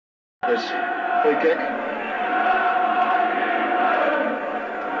This free kick.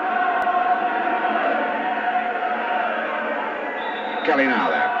 Kelly now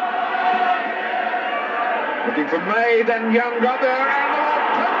there. Looking for May, then Young got there, and the ball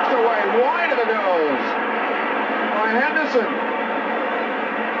poked away wide of the goals by Henderson.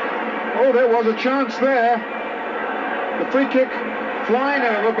 Oh, there was a chance there. The free kick flying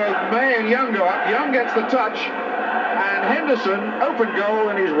over, both May and Young go up. Young gets the touch, and Henderson, open goal,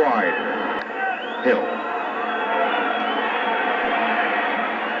 and he's wide. Hill.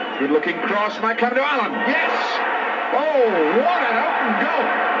 Good looking cross, might come to Allen. Yes! Oh, what an open goal!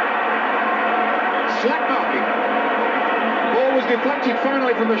 Slack marking. Ball was deflected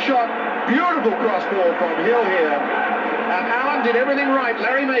finally from the shot. Beautiful cross ball from Hill here. And Allen did everything right.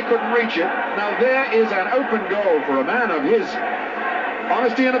 Larry May couldn't reach it. Now there is an open goal for a man of his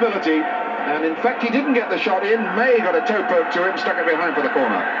honesty and ability. And in fact, he didn't get the shot in. May got a toe poke to him, stuck it behind for the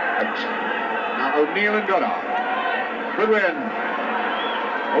corner. Now O'Neill and Goddard. Good win.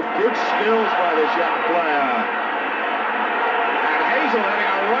 Oh, good skills by this young player. And Hazel having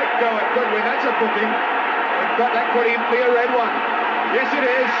a right go at Goodwin. That's a booking. In fact, that could even be a red one. Yes, it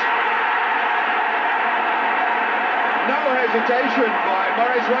is. No hesitation by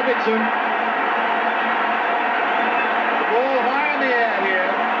Maurice Robinson. The ball high in the air here.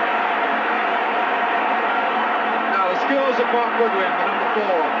 Now the skills of Mark Goodwin, the number 4,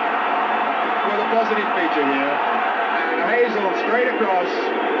 were the positive feature here. And Hazel straight across.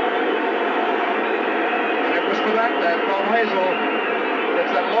 And it was for that Bob Hazel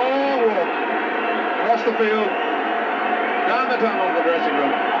gets that long walk across the field, down the tunnel of the dressing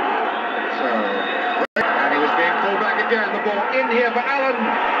room. So, and he was being pulled back again. The ball in here for Allen.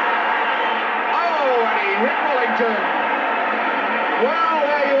 Oh, and he hit Wellington. Well,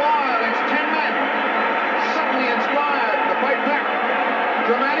 there you are. That's 10 men. Suddenly inspired. The fight back.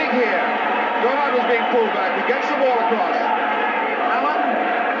 Dramatic here. Goddard was being pulled back. He gets the ball across. Allen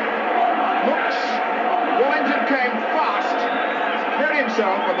looks. Wellington came fast. Spread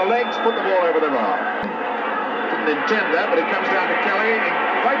himself, and the legs put the ball over the bar. Didn't intend that, but it comes down to Kelly.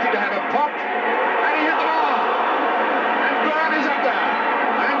 Invited to have a pop. And he hit the bar. And Byrne is up there.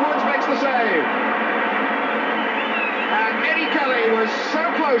 And Woods makes the save. And Eddie Kelly was so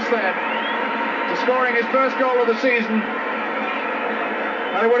close then to scoring his first goal of the season.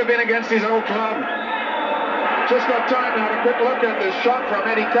 And it would have been against his old club. Just got time to have a quick look at this shot from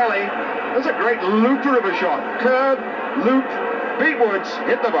Eddie Kelly. There's a great looper of a shot. Curve, loop, beat Woods,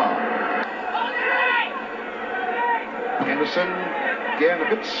 hit the bar. Henderson, again, a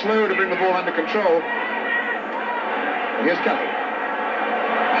bit slow to bring the ball under control. Here's Kelly.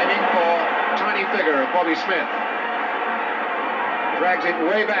 Aiming for tiny figure of Bobby Smith. Drags it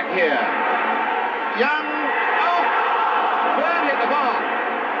way back here. Young, oh! Byrne hit the bar.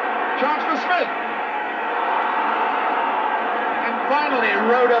 Chance for Smith. And finally,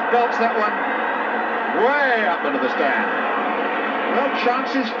 Rhoda belts that one way up into the stand. Well,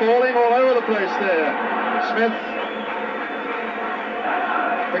 chances falling all over the place there. Smith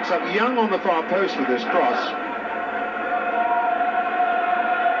picks up Young on the far post with this cross.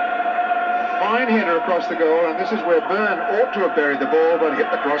 Fine header across the goal, and this is where Byrne ought to have buried the ball, but hit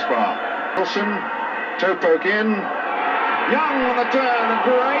the crossbar. Wilson, toe poke in. Young on the turn, a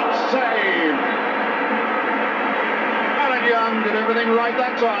great save. Alan Young did everything right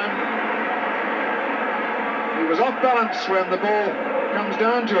that time. He was off balance when the ball comes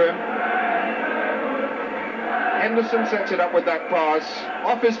down to him. Henderson sets it up with that pass,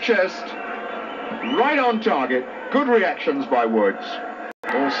 off his chest, right on target. Good reactions by Woods.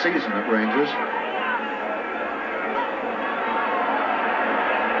 All season at Rangers.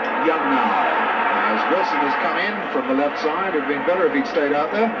 Young now. As Wilson has come in from the left side, it would have been better if he'd stayed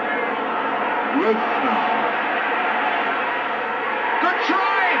out there. Rofe now. Good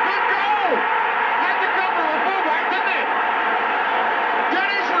try! Good goal! Had to come from a fullback, didn't it?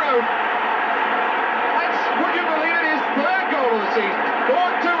 Dennis Rofe. That's, would you believe it, his 3rd goal of the season.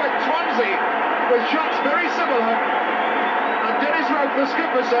 4-2 at Swansea, with shots very similar. And Dennis Rofe, the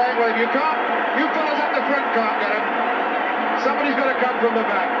skipper, saying, well, if you can't, you fellas at the front can't get him. Somebody's got to come from the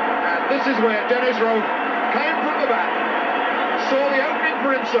back. And this is where Dennis Rofe came from the back, saw the opening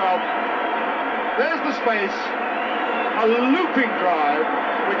for himself. There's the space. A looping drive,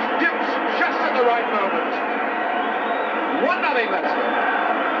 which dips just at the right moment. 1-0 Leicester.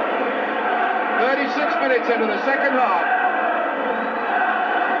 36 minutes into the second half.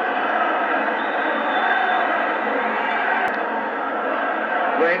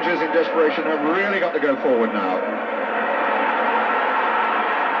 Rangers in desperation have really got to go forward now.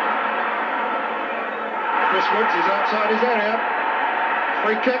 Chris Woods is outside his area.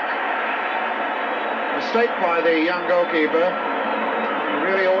 Free kick. mistake by the young goalkeeper. He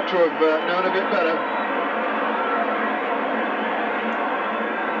really ought to have known a bit better.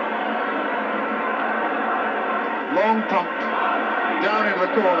 Long pump down into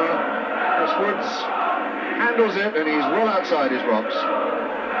the corner. Chris Woods handles it and he's well outside his box.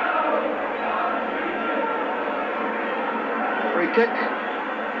 Free kick.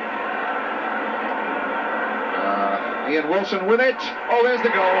 Ian Wilson with it. Oh, there's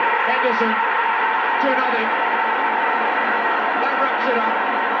the goal. Henderson, 2-0. That wraps it up.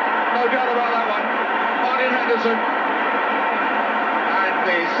 No doubt about that one. Martin Henderson. And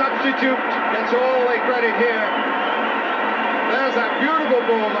the substitute gets all the credit here. There's that beautiful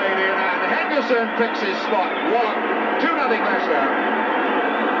ball laid in, and Henderson picks his spot. Wallop. 2-0 Leicester.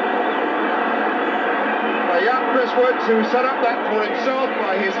 A young Chris Woods, who set up that for himself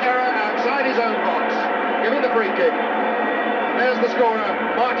by his error outside his own box, giving the free kick. There's the scorer,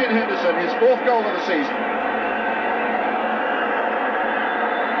 Martin Henderson, his 4th goal of the season.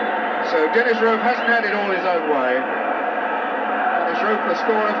 So Dennis Rofe hasn't had it all his own way. Dennis Rofe the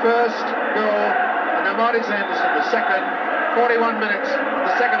scorer first goal, and now Martin Henderson the second. 41 minutes of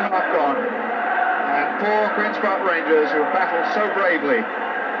the second half gone. And poor Queen's Park Rangers, who have battled so bravely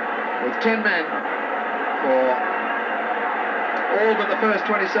with 10 men for all but the first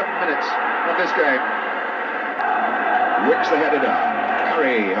 27 minutes of this game. Wicks the header down.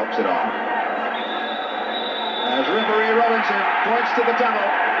 Curry helps it on. As referee Robinson points to the tunnel.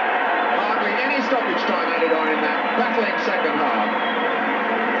 Hardly any stoppage time added on in that battling second half.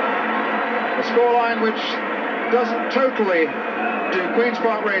 A scoreline which doesn't totally do Queen's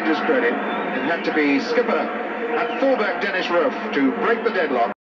Park Rangers credit. It had to be skipper and fullback Dennis Rofe to break the deadlock.